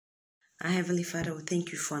Our Heavenly Father, we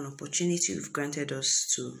thank you for an opportunity you've granted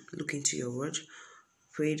us to look into your word.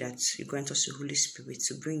 Pray that you grant us the Holy Spirit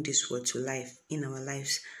to bring this word to life in our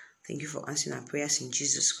lives. Thank you for answering our prayers. In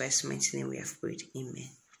Jesus Christ's mighty name we have prayed.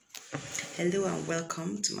 Amen. Hello and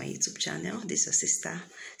welcome to my YouTube channel. This is Sister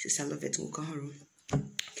Lovett Mukaharu.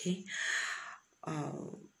 Okay.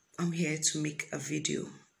 I'm here to make a video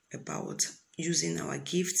about using our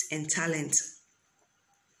gifts and talent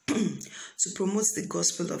to promote the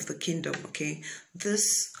gospel of the kingdom. Okay,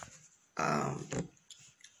 this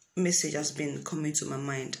message has been coming to my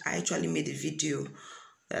mind. I actually made a video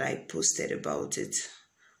that I posted about it,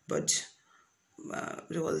 but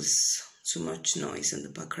there was too much noise in the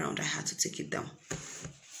background. I had to take it down.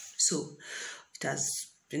 So it has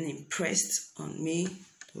been impressed on me.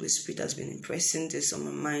 The Holy Spirit has been impressing this on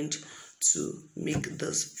my mind to make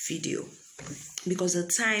this video, because the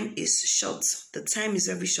time is short. The time is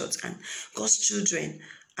very short, and God's children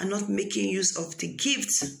are not making use of the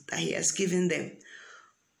gifts that He has given them.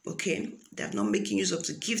 Okay, they are not making use of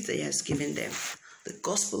the gift that He has given them. The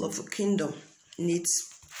gospel of the kingdom needs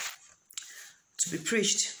to be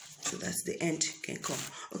preached so that the end can come.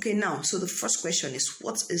 Okay, now, so the first question is,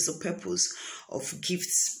 what is the purpose of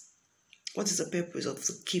gifts? What is the purpose of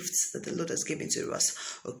the gifts that the Lord has given to us?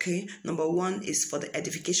 Okay, number one is for the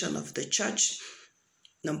edification of the church.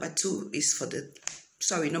 Number one is for the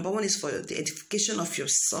edification of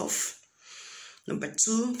yourself. Number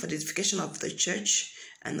two, for the edification of the church.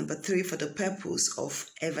 And number three, for the purpose of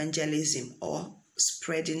evangelism or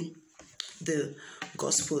spreading the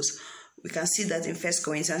gospels. We can see that in 1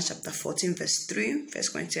 Corinthians chapter 14 verse 3, 1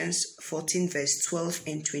 Corinthians 14 verse 12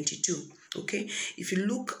 and 22. Okay, if you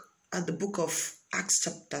look at the book of Acts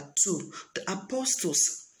chapter 2, the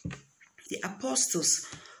apostles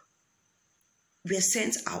were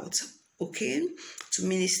sent out, okay, to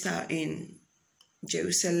minister in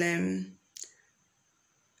Jerusalem,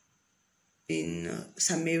 in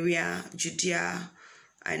Samaria, Judea,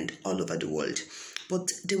 and all over the world. But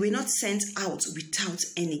they were not sent out without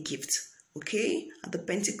any gift, okay? At the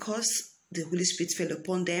Pentecost, the Holy Spirit fell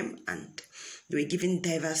upon them, and they were given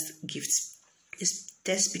diverse gifts.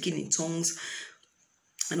 They're speaking in tongues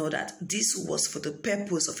and all that. This was for the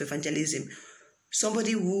purpose of evangelism.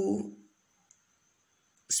 Somebody who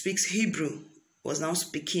speaks Hebrew was now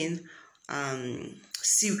speaking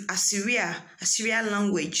Assyrian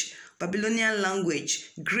language, Babylonian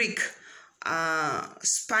language, Greek,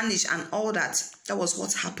 Spanish, and all that. That was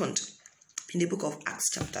what happened in the book of Acts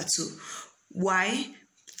chapter 2. Why?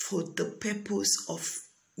 For the purpose of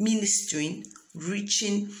ministering,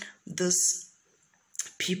 reaching this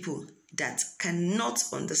people that cannot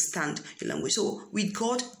understand the language. So with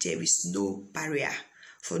God, there is no barrier.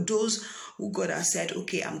 For those who God has said,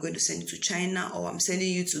 okay, I'm going to send you to China, or I'm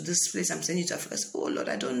sending you to this place, I'm sending you to Africa. Oh Lord,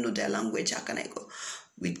 I don't know their language. How can I go?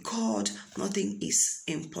 With God, nothing is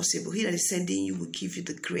impossible. He that is sending you will give you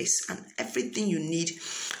the grace and everything you need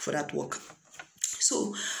for that work.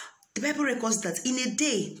 So the Bible records that in a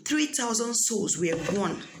day, 3,000 souls were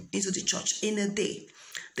born into the church. In a day,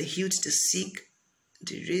 they healed the sick,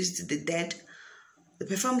 they raised the dead, they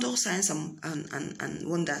performed all signs and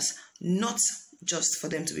wonders, not just for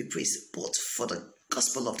them to be praised, but for the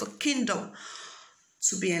gospel of the kingdom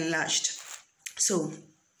to be enlarged. So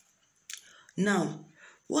now,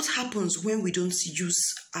 what happens when we don't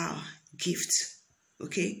use our gift?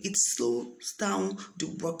 Okay, it slows down the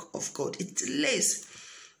work of God. It delays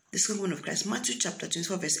the coming of Christ. Matthew chapter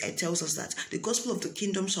 24 verse 8 tells us that the gospel of the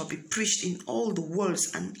kingdom shall be preached in all the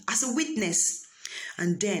worlds and as a witness,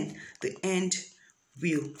 and then the end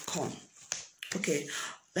will come. Okay,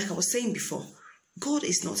 like I was saying before, God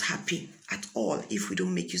is not happy at all if we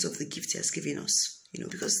don't make use of the gift He has given us,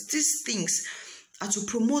 because these things are to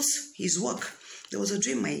promote His work. There was a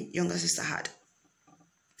dream my younger sister had.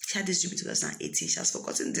 She had this dream in 2018. She has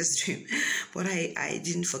forgotten this dream, but I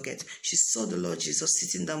didn't forget. She saw the Lord Jesus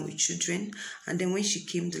sitting down with children, and then when she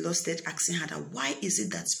came, the Lord started asking her that, why is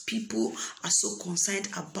it that people are so concerned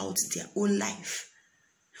about their own life?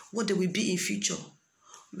 What they will be in future,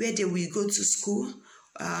 where they will go to school,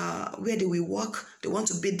 where they will work. They want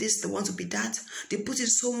to be this, they want to be that. They put in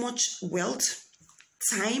so much wealth,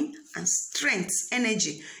 time, and strength,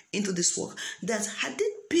 energy into this work, that had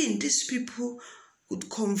it been these people would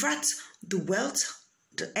convert the wealth,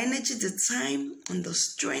 the energy, the time, and the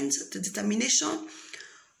strength, the determination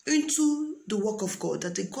into the work of God,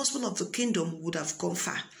 that the gospel of the kingdom would have gone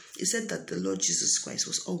far. He said that the Lord Jesus Christ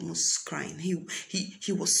was almost crying.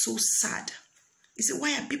 He was so sad. He said,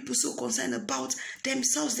 why are people so concerned about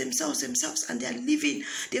themselves, and they are living,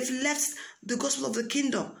 they've left the gospel of the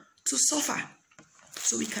kingdom to suffer.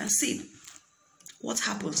 So we can see what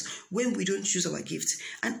happens when we don't use our gift.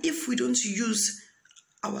 And if we don't use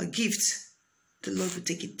our gift, the Lord will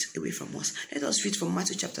take it away from us. Let us read from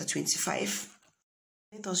Matthew chapter 25.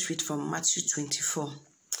 Let us read from Matthew 24.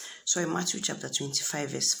 Sorry, Matthew chapter 25,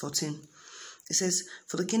 verse 14. It says,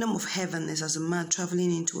 "For the kingdom of heaven is as a man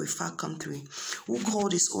traveling into a far country, who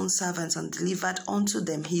called his own servants and delivered unto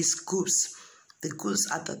them his goods." The goods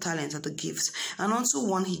are the talents, are the gifts. "And unto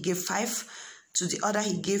one he gave 5, to the other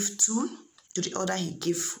he gave 2, to the other he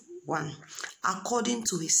gave 1, according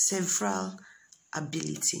to his several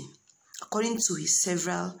ability." According to his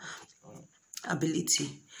several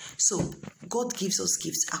ability. So God gives us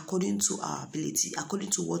gifts according to our ability,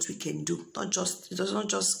 according to what we can do. It does not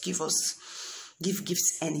just give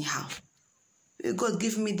gifts anyhow. God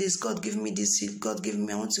give me this, God give me this, God give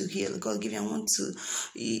me, I want to heal, God give me, I want to.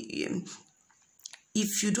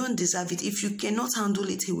 If you don't deserve it, if you cannot handle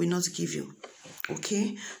it, he will not give you.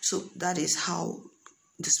 Okay? So that is how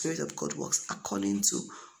the Spirit of God works, according to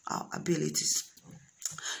our abilities.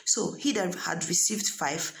 So he that had received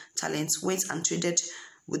 5 talents went and traded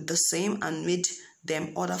with the same and made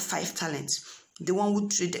them other 5 talents. The one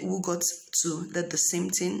who got 2 did the same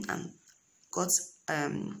thing and got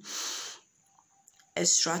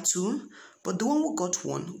extra 2. But the one who got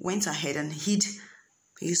 1 went ahead and hid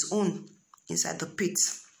his own inside the pit.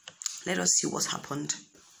 Let us see what happened.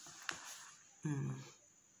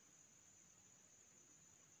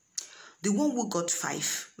 The one who got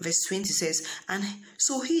 5, verse 20 says, "And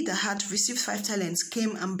so he that had received 5 talents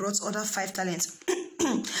came and brought other 5 talents,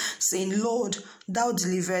 saying, Lord, thou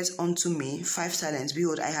delivered unto me 5 talents.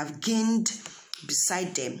 Behold, I have gained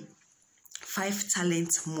beside them 5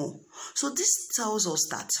 talents more." So this tells us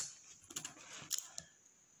that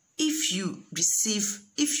if you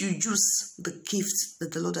use the gift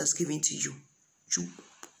that the Lord has given to you,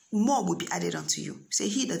 more will be added unto you. Say,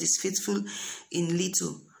 he that is faithful in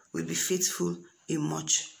little will be faithful in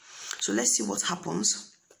much. So let's see what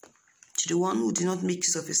happens to the one who did not make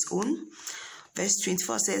use of his own. Verse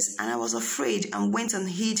 24 says, "And I was afraid and went and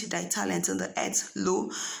hid thy talent in the earth.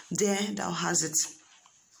 Lo, there thou hast it."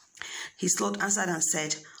 His Lord answered and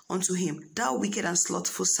said unto him, "Thou wicked and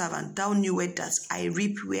slothful servant, thou knewest that I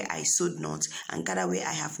reap where I sowed not, and gather where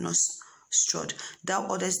I have not strawed. Thou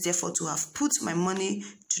oughtest therefore to have put my money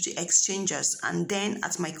to the exchangers, and then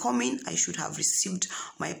at my coming I should have received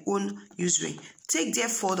my own usury. Take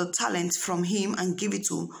therefore the talent from him and give it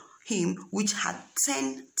to him which had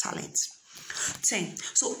 10 talents. 10.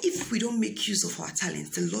 So if we don't make use of our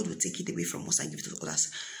talents, the Lord will take it away from us and give it to others.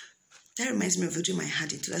 That reminds me of a dream I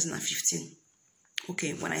had in 2015.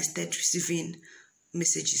 Okay, when I started receiving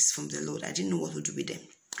messages from the Lord, I didn't know what to do with them.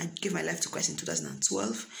 I gave my life to Christ in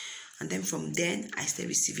 2012. And then from then, I started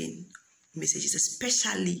receiving messages,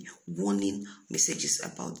 especially warning messages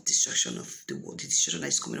about the destruction of the world, the destruction that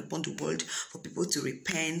is coming upon the world, for people to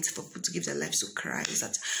repent, for people to give their lives to Christ,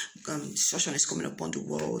 that destruction is coming upon the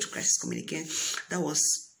world, Christ is coming again. That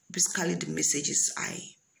was basically the messages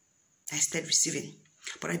I started receiving.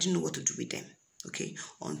 But I didn't know what to do with them, okay,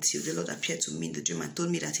 until the Lord appeared to me in the dream and told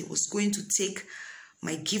me that he was going to take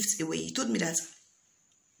my gifts away. He told me that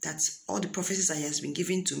all the prophecies that he has been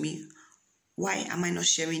giving to me, why am I not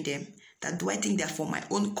sharing them? That do I think they are for my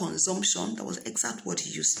own consumption? That was exact what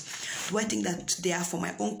he used. Do I think that they are for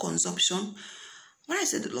my own consumption? When I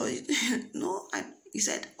said, Lord, no, he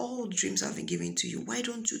said, all dreams have been given to you. Why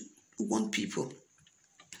don't you want people?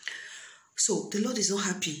 So the Lord is not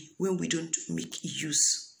happy when we don't make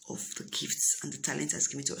use of the gifts and the talents has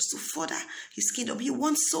given to us to further his kingdom. He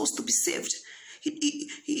wants souls to be saved.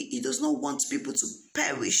 He does not want people to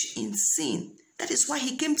perish in sin. That is why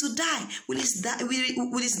he came to die. Will his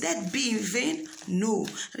death be in vain? No.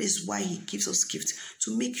 That is why he gives us gifts,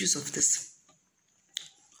 to make use of this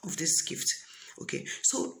gift. Okay.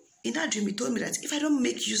 So in that dream, he told me that if I don't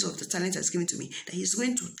make use of the talent that's given to me, that he's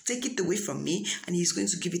going to take it away from me and he's going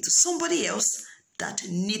to give it to somebody else that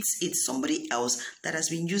needs it, somebody else that has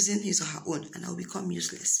been using his or her own, and I'll become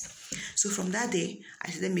useless. So from that day, I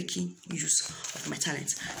started making use of my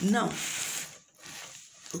talents. Now,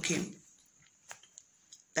 okay,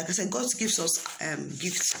 like I said, God gives us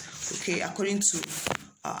gifts, okay, according to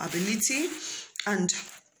our ability. And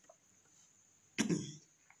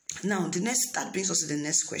now that brings us to the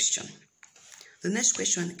next question. The next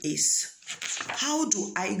question is, how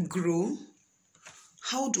do I grow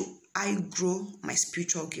my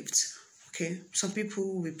spiritual gifts? Okay, some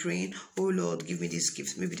people will be praying, oh Lord, give me this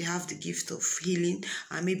gift. Maybe they have the gift of healing,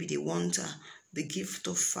 and maybe they want the gift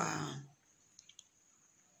of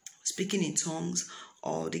speaking in tongues,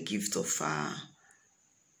 or the gift of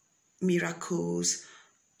miracles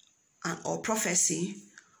or prophecy.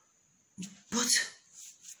 but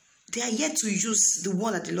they are yet to use the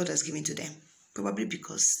one that the Lord has given to them, probably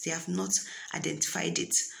because they have not identified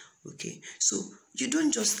it. Okay, so you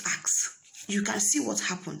don't just ask. You can see what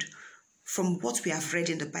happened from what we have read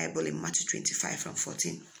in the Bible in Matthew 25 from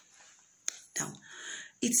 14 down.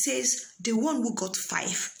 It says the one who got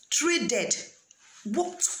 5 traded,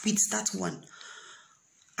 walked with that one,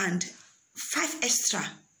 and 5 extra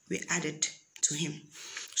were added to him.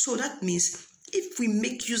 So that means if we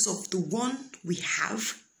make use of the one we have,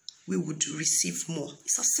 we would receive more.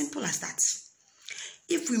 It's as simple as that.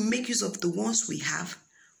 If we make use of the ones we have,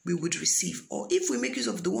 we would receive. Or if we make use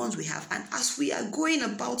of the ones we have, and as we are going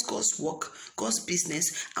about God's work, God's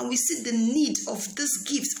business, and we see the need of this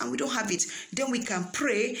gift and we don't have it, then we can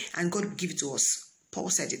pray and God will give it to us. Paul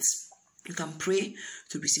said it. You can pray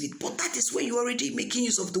to receive it. But that is when you're already making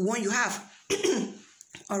use of the one you have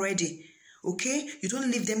already. Okay? You don't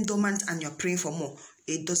leave them dormant and you're praying for more.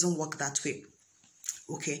 It doesn't work that way.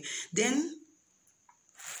 Okay? Then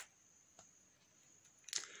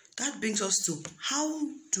that brings us to, how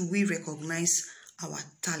do we recognize our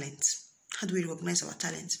talent? How do we recognize our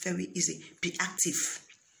talent? Very easy. Be active.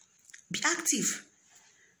 Be active.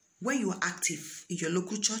 When you are active in your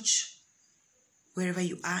local church, wherever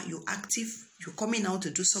you are, you're active, you're coming out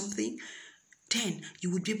to do something, then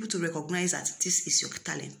you would be able to recognize that this is your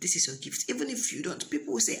talent, this is your gift. Even if you don't,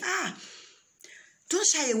 people will say, don't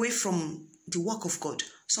shy away from the work of God.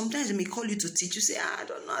 Sometimes they may call you to teach. You say, I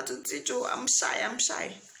don't know how to teach. Oh, I'm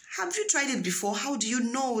shy. Have you tried it before? How do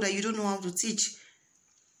you know that you don't know how to teach?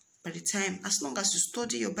 By the time, as long as you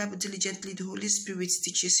study your Bible diligently, the Holy Spirit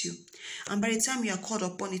teaches you. And by the time you are called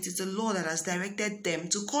upon, it is the Lord that has directed them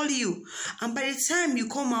to call you. And by the time you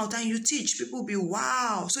come out and you teach, people will be,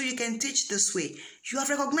 wow, so you can teach this way. You have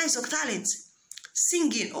recognized your talent.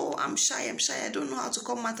 Singing, oh, I'm shy, I don't know how to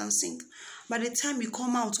come out and sing. By the time you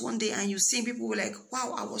come out one day and you sing, people will be like,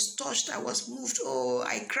 wow, I was touched, I was moved, oh,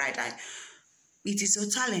 I cried. It is your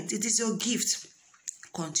talent, it is your gift.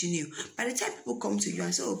 Continue. By the time people come to you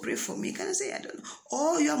and say, oh, pray for me, you can say, I don't know.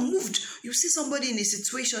 Or you're moved. You see somebody in a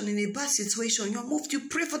situation, in a bad situation, you're moved, you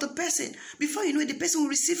pray for the person. Before you know it, the person will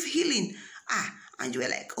receive healing. And you are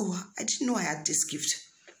like, oh, I didn't know I had this gift.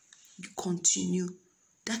 You continue.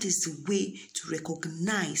 That is the way to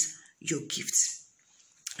recognize your gifts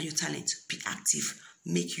and your talent. Be active.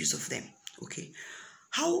 Make use of them. Okay.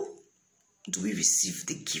 How do we receive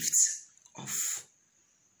the gifts of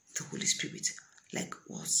the Holy Spirit? Like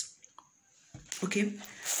what? Okay.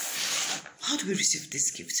 How do we receive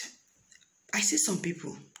this gift? I see some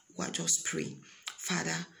people who are just praying,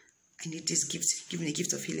 Father, I need this gift. Give me the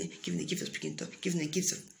gift of healing. Give me the gift of speaking tongues. Give me the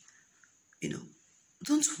gift of,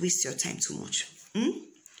 don't waste your time too much.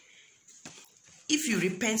 If you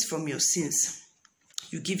repent from your sins,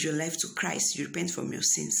 you give your life to Christ, you repent from your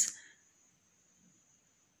sins,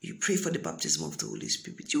 you pray for the baptism of the Holy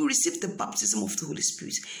Spirit. You will receive the baptism of the Holy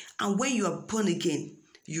Spirit. And when you are born again,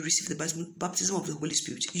 you receive the baptism of the Holy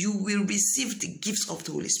Spirit. You will receive the gifts of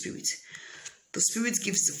the Holy Spirit. The Spirit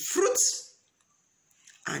gives the fruit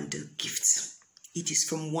and the gifts. It is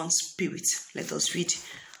from one Spirit. Let us read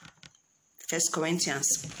 1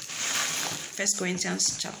 Corinthians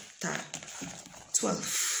chapter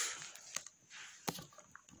 12.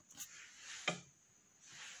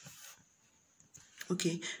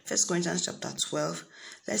 Okay, 1 Corinthians chapter 12.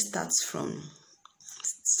 Let's start from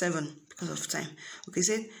 7 because of time. Okay,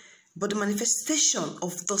 said, but the manifestation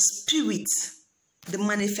of the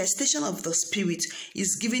Spirit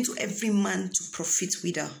is given to every man to profit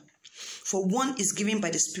withal. For one is given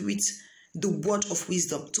by the Spirit the word of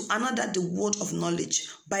wisdom, to another the word of knowledge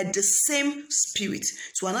by the same Spirit,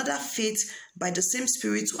 to another faith by the same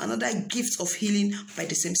Spirit, to another gift of healing by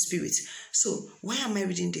the same Spirit. So why am I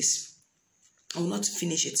reading this? I will not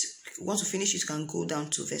finish it. If you want to finish it, you can go down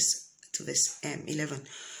to verse 11.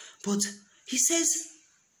 But he says,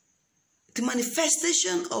 the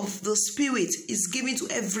manifestation of the Spirit is given to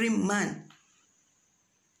every man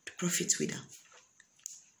to profit withal.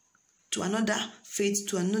 To another faith,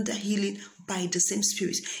 to another healing by the same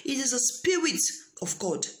Spirit. It is the Spirit of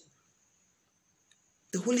God,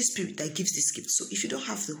 the Holy Spirit, that gives this gift. So if you don't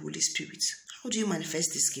have the Holy Spirit, how do you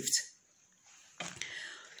manifest this gift?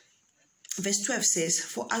 Verse 12 says,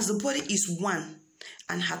 for as the body is one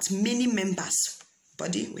and hath many members,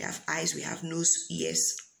 body, we have eyes, we have nose,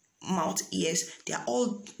 ears, mouth, ears, they are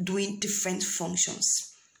all doing different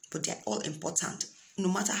functions, but they are all important. No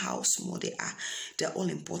matter how small they are, they are all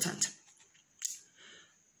important.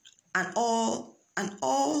 And all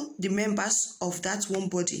the members of that one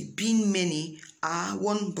body, being many, are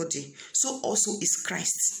one body. So also is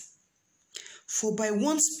Christ. For by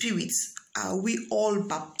one Spirit are we all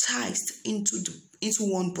baptized into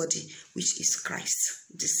one body, which is Christ.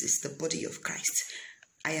 This is the body of Christ.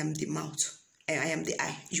 I am the mouth, I am the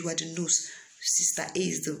eye, you are the nose, sister A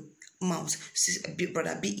is the mouth,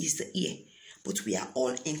 brother B is the ear. But we are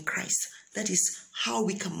all in Christ. That is how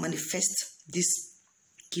we can manifest this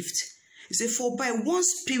gift. He said, for by one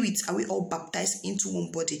Spirit are we all baptized into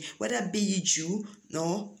one body, whether be ye Jew,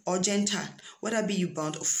 or Gentile, whether be you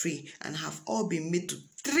bound or free, and have all been made to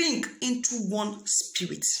drink into one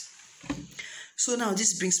Spirit. So now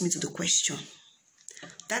this brings me to the question.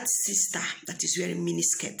 That sister that is wearing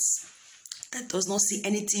miniskirts, that does not see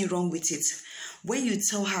anything wrong with it. When you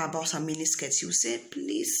tell her about her miniskirts, she will say,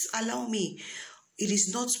 please allow me. It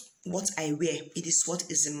is not what I wear, it is what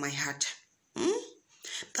is in my heart.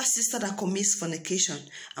 That sister that commits fornication,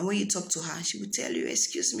 and when you talk to her, she will tell you,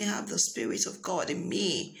 excuse me, I have the Spirit of God in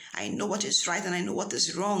me. I know what is right and I know what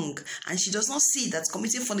is wrong. And she does not see that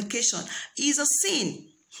committing fornication is a sin.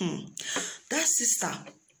 That sister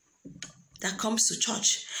that comes to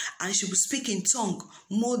church and she will speak in tongue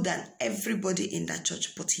more than everybody in that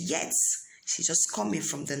church, but yet she's just coming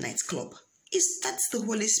from the nightclub. That's the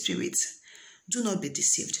Holy Spirit. Do not be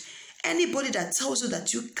deceived. Anybody that tells you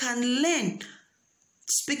that you can learn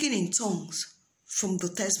speaking in tongues from the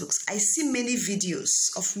textbooks. I see many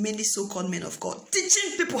videos of many so-called men of God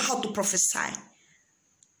teaching people how to prophesy.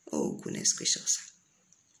 Oh, goodness gracious.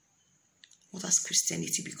 What has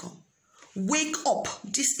Christianity become? Wake up.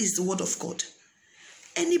 This is the word of God.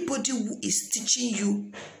 Anybody who is teaching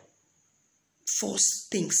you false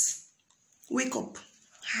things, wake up.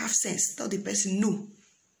 Have sense. Tell the person, no,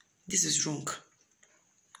 this is wrong.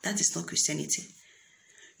 That is not Christianity.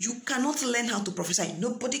 You cannot learn how to prophesy.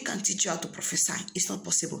 Nobody can teach you how to prophesy. It's not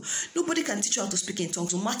possible. Nobody can teach you how to speak in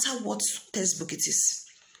tongues, no matter what textbook it is.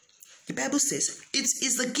 The Bible says it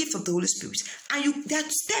is the gift of the Holy Spirit. And there are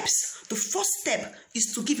steps. The first step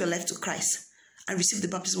is to give your life to Christ and receive the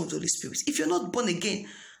baptism of the Holy Spirit. If you're not born again,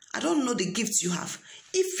 I don't know the gifts you have.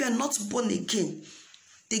 If you're not born again,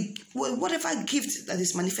 whatever gift that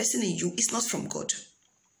is manifesting in you is not from God.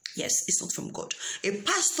 Yes, it's not from God. A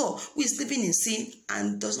pastor who is living in sin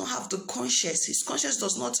and does not have the conscience, his conscience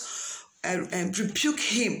does not rebuke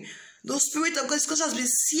him. The Spirit of God, his conscience has been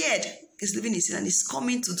seared, is living in sin and is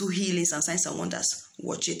coming to do healings and signs and wonders.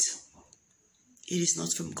 Watch it. It is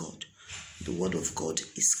not from God. The word of God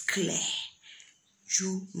is clear.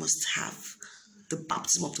 You must have the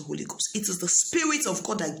baptism of the Holy Ghost. It is the Spirit of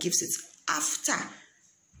God that gives it after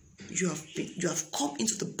you have come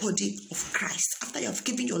into the body of Christ. After you have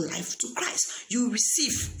given your life to Christ, you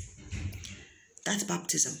receive that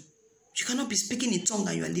baptism. You cannot be speaking in tongue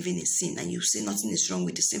and you are living in sin and you say nothing is wrong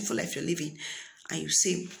with the sinful life you're living and you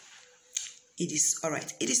say it is all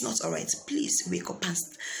right. It is not all right. Please wake up and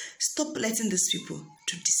stop letting these people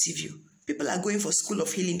to deceive you. People are going for school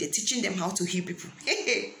of healing. They're teaching them how to heal people.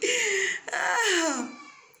 It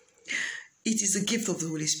is a gift of the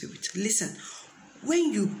Holy Spirit. Listen.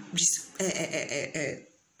 When you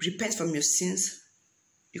repent from your sins,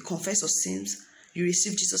 you confess your sins, you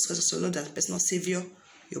receive Jesus Christ as your Lord and personal Savior,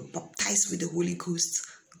 you're baptized with the Holy Ghost,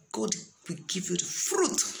 God will give you the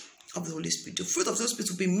fruit of the Holy Spirit. The fruit of the Holy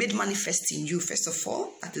Spirit will be made manifest in you, first of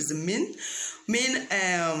all. That is the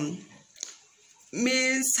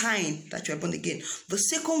main sign that you are born again. The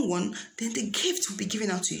second one, then the gift will be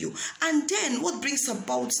given out to you. And then what brings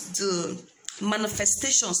about the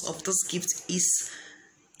manifestations of this gift is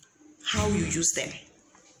how you use them.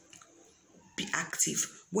 Be active.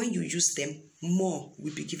 When you use them, more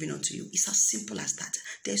will be given unto you. It's as simple as that.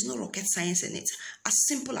 There's no rocket science in it. As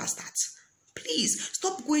simple as that. Please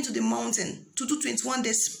stop going to the mountain to do 21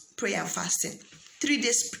 days prayer and fasting, 3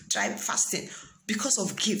 days dry fasting because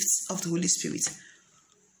of gifts of the Holy Spirit.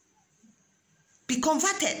 Be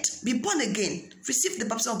converted, be born again, receive the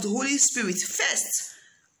baptism of the Holy Spirit first.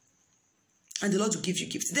 And the Lord will give you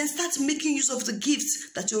gifts. Then start making use of the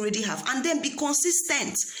gifts that you already have. And then be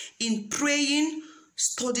consistent in praying,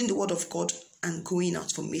 studying the word of God, and going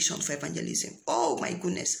out for mission, for evangelism. Oh my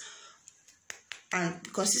goodness. And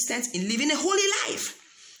be consistent in living a holy life.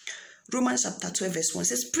 Romans chapter 12 verse 1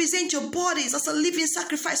 says, present your bodies as a living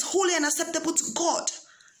sacrifice, holy and acceptable to God.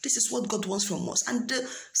 This is what God wants from us. And the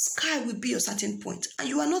sky will be your starting point. And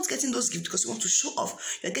you are not getting those gifts because you want to show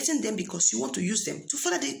off. You are getting them because you want to use them to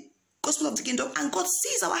further the gospel of the kingdom, and God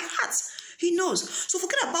sees our hearts. He knows. So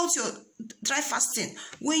forget about your dry fasting.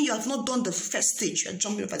 When you have not done the first stage, you are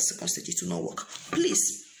jumping over the second stage. It will not work.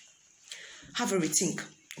 Please have a rethink.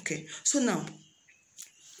 Okay. So now,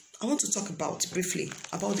 I want to talk briefly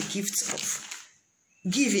about the gifts of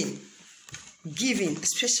giving,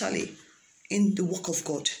 especially in the work of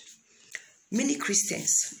God. Many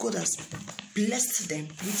Christians, God has blessed them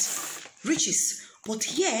with riches, but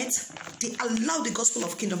yet they allow the gospel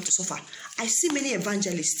of kingdom to suffer. I see many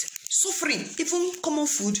evangelists suffering, even common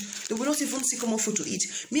food. They will not even see common food to eat.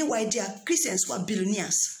 Meanwhile, there are Christians who are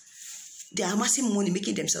billionaires. They are amassing money,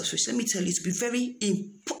 making themselves rich. Let me tell you,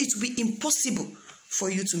 it will be impossible for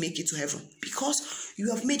you to make it to heaven, because you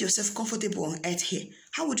have made yourself comfortable on earth here.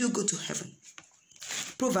 How would you go to heaven?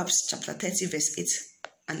 Proverbs chapter 30 verse 8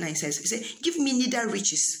 and 9 says, it says, give me neither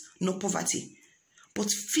riches nor poverty, but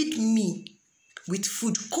feed me with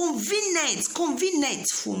food convenient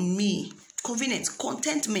for me. Convenient,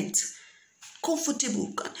 contentment,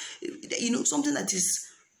 comfortable, something that is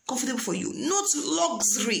comfortable for you, not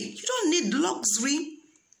luxury. You don't need luxury.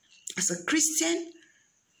 As a Christian,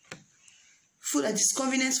 food that is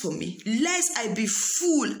convenient for me, lest I be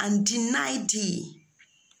full and deny thee.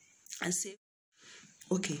 And say,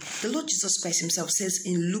 okay, the Lord Jesus Christ himself says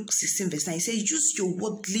in Luke 16 verse 9, he says, use your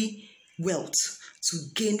worldly wealth to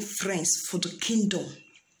gain friends for the kingdom.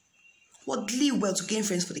 Worldly wealth to gain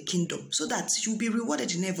friends for the kingdom, so that you'll be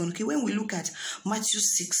rewarded in heaven. Okay, when we look at Matthew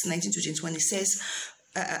 6, 19 to 21, it says,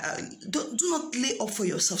 do not lay up for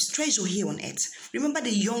yourselves treasure here on earth. Remember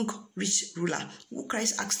the young rich ruler who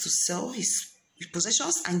Christ asked to sell his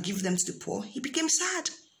possessions and give them to the poor. He became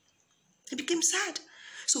sad.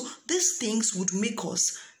 So these things would make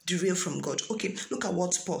us derail from God. Okay, look at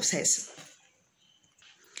what Paul says.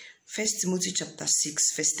 1 Timothy chapter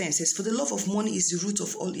 6 verse 10 says, for the love of money is the root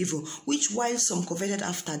of all evil, which while some coveted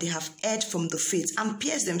after, they have erred from the faith and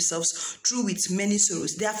pierced themselves through with many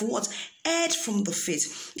sorrows. They have what? Erred from the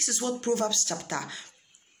faith. This is what Proverbs chapter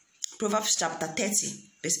 30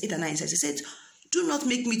 verse 8 and 9 says. It said, do not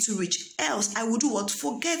make me too rich, else I will do what?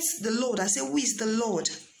 Forget the Lord. I say, who is the Lord?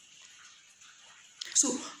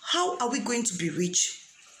 So how are we going to be rich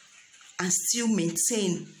and still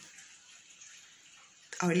maintain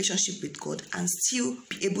our relationship with God and still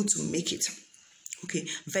be able to make it? Okay,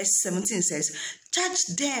 verse 17 says,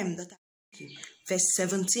 charge them that are verse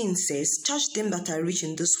 17 says, charge them that are rich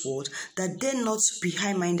in this world, that they not be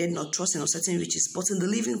high-minded, nor trust in uncertain riches, but in the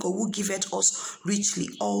living God who giveth us richly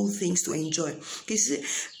all things to enjoy. Okay, see,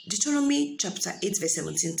 Deuteronomy chapter 8 verse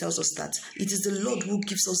 17 tells us that it is the Lord who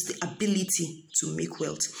gives us the ability to make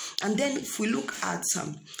wealth. And then if we look at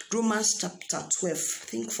Romans chapter 12, I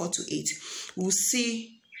think 4 to 8, we'll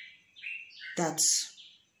see that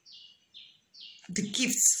the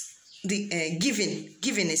gifts, the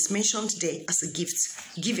giving is mentioned there as a gift.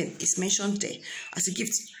 Giving is mentioned there as a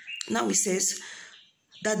gift. Now it says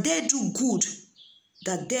that they do good,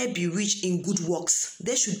 that they be rich in good works.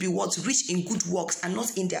 They should be what? Rich in good works, and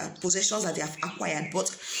not in their possessions that they have acquired,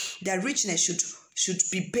 but their richness should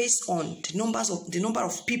be based on the number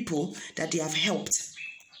of people that they have helped.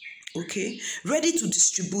 Okay, ready to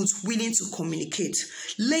distribute, willing to communicate,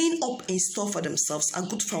 laying up in store for themselves a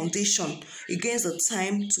good foundation against the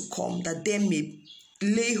time to come, that they may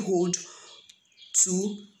lay hold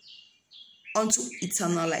unto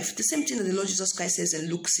eternal life. The same thing that the Lord Jesus Christ says in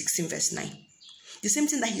Luke 16 verse 9. The same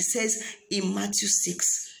thing that he says in Matthew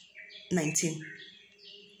 6, 19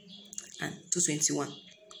 and to 21.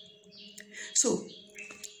 So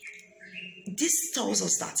this tells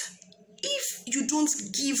us that if you don't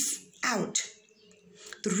give out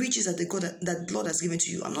the riches that the Lord has given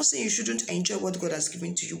to you, I'm not saying you shouldn't enjoy what God has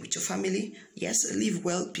given to you with your family. Yes, live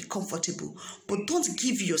well, be comfortable, but don't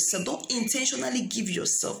intentionally give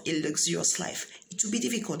yourself a luxurious life. It will be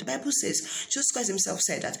difficult. The Bible says, Jesus Christ himself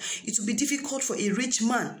said that it will be difficult for a rich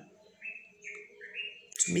man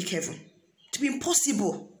to make heaven. It will be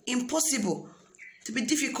impossible, to be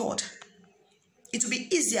difficult. It will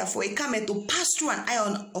be easier for a camel to pass through an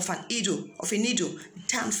iron of a needle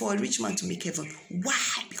than for a rich man to make heaven.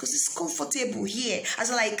 Why? Because it's comfortable here.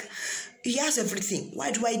 As like, he has everything.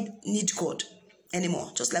 Why do I need God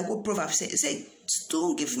anymore? Just like what Proverbs says. It says,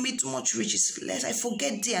 don't give me too much riches, lest I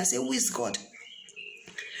forget thee and say, who is God?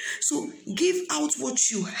 So give out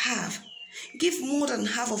what you have. Give more than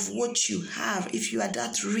half of what you have if you are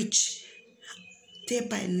that rich,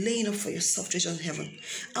 thereby laying up for yourself treasure in heaven.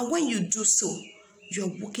 And when you do so, you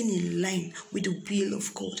are walking in line with the will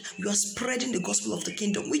of God. You are spreading the gospel of the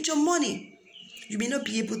kingdom with your money. You may not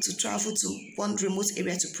be able to travel to one remote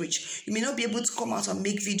area to preach. You may not be able to come out and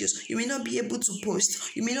make videos. You may not be able to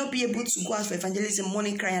post. You may not be able to go out for evangelism,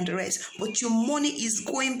 morning cry, and the rest. But your money is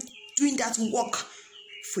doing that work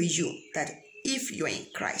for you. That if you are in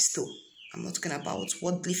Christ, though, I'm not talking about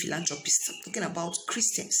worldly philanthropists. I'm talking about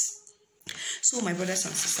Christians. So, my brothers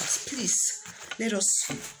and sisters, please let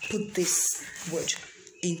us put this word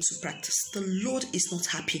into practice. The Lord is not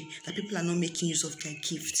happy that people are not making use of their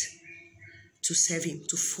gift. to serve him,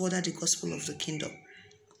 to further the gospel of the kingdom.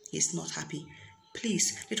 He's not happy.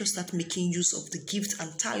 Please, let us start making use of the gifts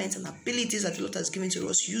and talents and abilities that the Lord has given to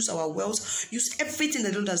us. Use our wealth. Use everything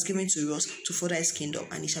that the Lord has given to us to further his kingdom,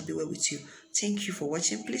 and it shall be well with you. Thank you for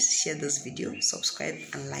watching. Please share this video, subscribe,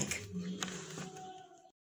 and like.